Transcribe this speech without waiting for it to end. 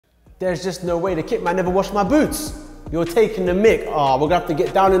there's just no way. The kit man never washed my boots. You're taking the mick. Oh, we're gonna have to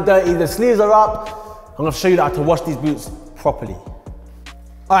get down and dirty. The sleeves are up. I'm gonna show you how to wash these boots properly.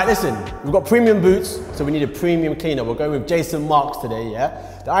 All right, listen, we've got premium boots, so we need a premium cleaner. We're going with Jason Markk today,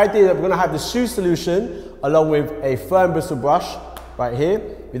 yeah? The idea is that we're gonna have the shoe solution along with a firm bristle brush right here.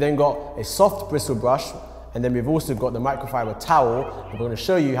 We then got a soft bristle brush, and then we've also got the microfibre towel, and we're gonna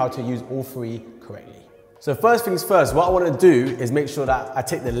show you how to use all three correctly. So first things first, what I wanna do is make sure that I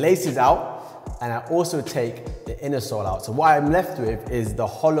take the laces out, and I also take the inner sole out. So what I'm left with is the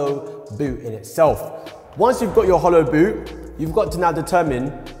hollow boot in itself. Once you've got your hollow boot, you've got to now determine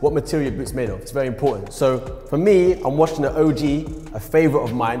what material your boot's made of. It's very important. So for me, I'm washing the OG, a favorite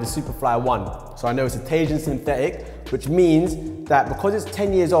of mine, the Superfly 1. So I know it's a Tajin synthetic, which means that because it's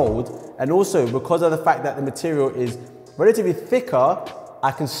 10 years old, and also because of the fact that the material is relatively thicker,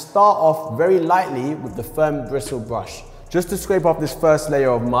 I can start off very lightly with the firm bristle brush, just to scrape off this first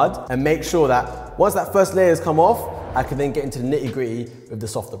layer of mud and make sure that once that first layer has come off, I can then get into the nitty-gritty with the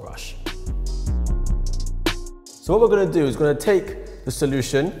softer brush. So what we're gonna do is we're gonna take the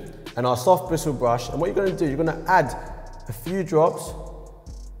solution and our soft bristle brush, and what you're gonna do, you're gonna add a few drops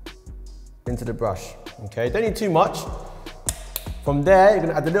into the brush, okay? Don't need too much. From there, you're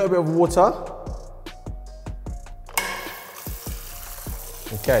gonna add a little bit of water.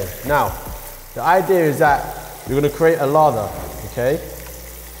 Okay, now, the idea is that you're gonna create a lather, okay?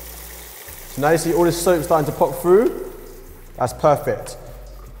 So now you see all this soap starting to pop through. That's perfect.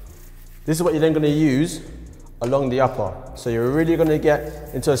 This is what you're then gonna use along the upper. So you're really gonna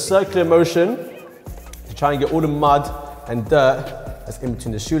get into a circular motion to try and get all the mud and dirt that's in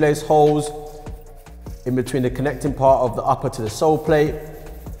between the shoelace holes, in between the connecting part of the upper to the sole plate.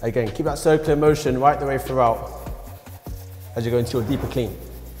 Again, keep that circular motion right the way throughout as you go into your deeper clean.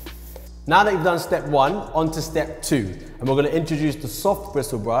 Now that you've done step one, on to step two. And we're gonna introduce the soft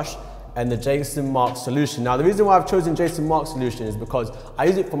bristle brush and the Jason Markk solution. Now the reason why I've chosen Jason Markk solution is because I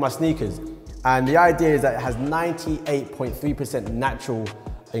use it for my sneakers. And the idea is that it has 98.3% natural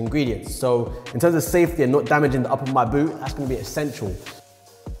ingredients. So in terms of safety and not damaging the upper of my boot, that's gonna be essential.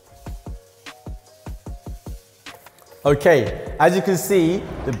 Okay, as you can see,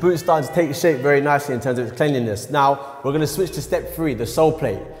 the boot's starting to take shape very nicely in terms of its cleanliness. Now, we're gonna switch to step three, the sole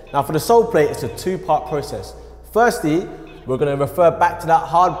plate. Now for the sole plate, it's a two-part process. Firstly, we're gonna refer back to that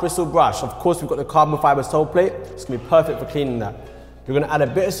hard bristle brush. Of course, we've got the carbon fiber sole plate. It's gonna be perfect for cleaning that. You're gonna add a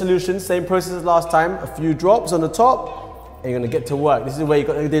bit of solution, same process as last time, a few drops on the top, and you're gonna get to work. This is where you've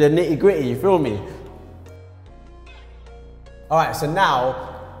got to do the nitty-gritty, you feel me? All right, so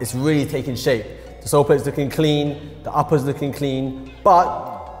now it's really taking shape. The sole plate's looking clean, the upper's looking clean,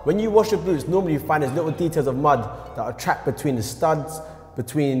 but when you wash your boots, normally you find there's little details of mud that are trapped between the studs,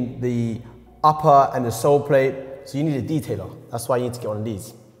 between the upper and the sole plate, so you need a detailer. That's why you need to get one of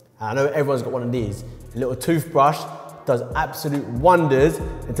these. And I know everyone's got one of these. A little toothbrush does absolute wonders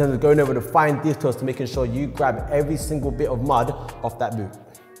in terms of going over the fine details to making sure you grab every single bit of mud off that boot.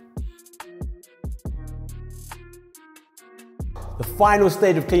 The final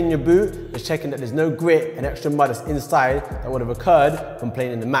stage of cleaning your boot is checking that there's no grit and extra mud that's inside that would have occurred from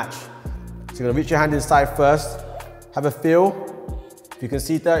playing in the match. So you're gonna reach your hand inside first, have a feel. If you can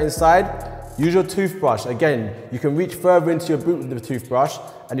see dirt inside, use your toothbrush. Again, you can reach further into your boot with the toothbrush,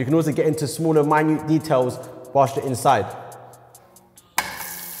 and you can also get into smaller, minute details whilst you're inside.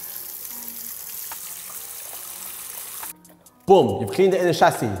 Boom, you've cleaned the inner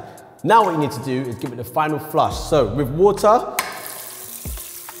chassis. Now what you need to do is give it the final flush. So with water,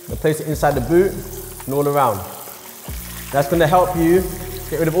 place it inside the boot and all around. That's gonna help you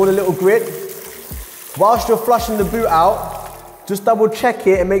get rid of all the little grit. Whilst you're flushing the boot out, just double check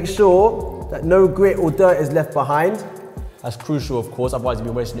it and make sure that no grit or dirt is left behind. That's crucial, of course, otherwise you'll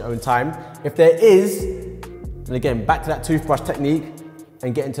be wasting your own time. If there is, then again, back to that toothbrush technique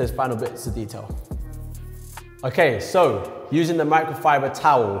and get into those final bits of detail. Okay, so using the microfibre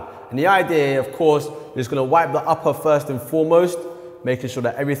towel. And the idea, of course, you're just gonna wipe the upper first and foremost, making sure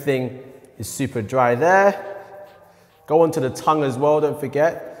that everything is super dry there. Go onto the tongue as well, don't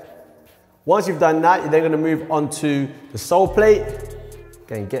forget. Once you've done that, you're then gonna move on to the sole plate.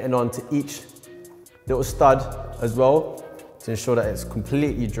 Again, getting onto each little stud as well to ensure that it's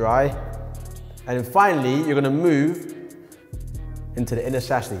completely dry. And then finally, you're gonna move into the inner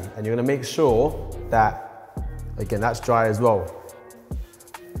chassis, and you're gonna make sure that, again, that's dry as well.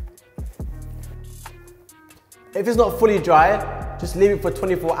 If it's not fully dry, just leave it for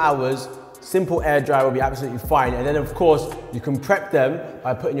 24 hours. Simple air dry will be absolutely fine. And then of course, you can prep them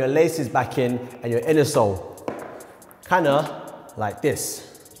by putting your laces back in and your inner sole. Kinda like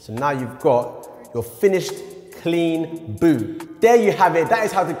this. So now you've got your finished clean boot. There you have it. That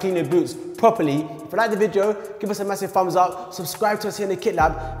is how to clean your boots properly. If you like the video, give us a massive thumbs up, subscribe to us here in the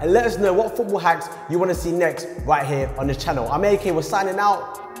KitLab, and let us know what football hacks you want to see next right here on this channel. I'm AK, we're signing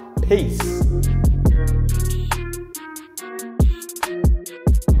out. Peace.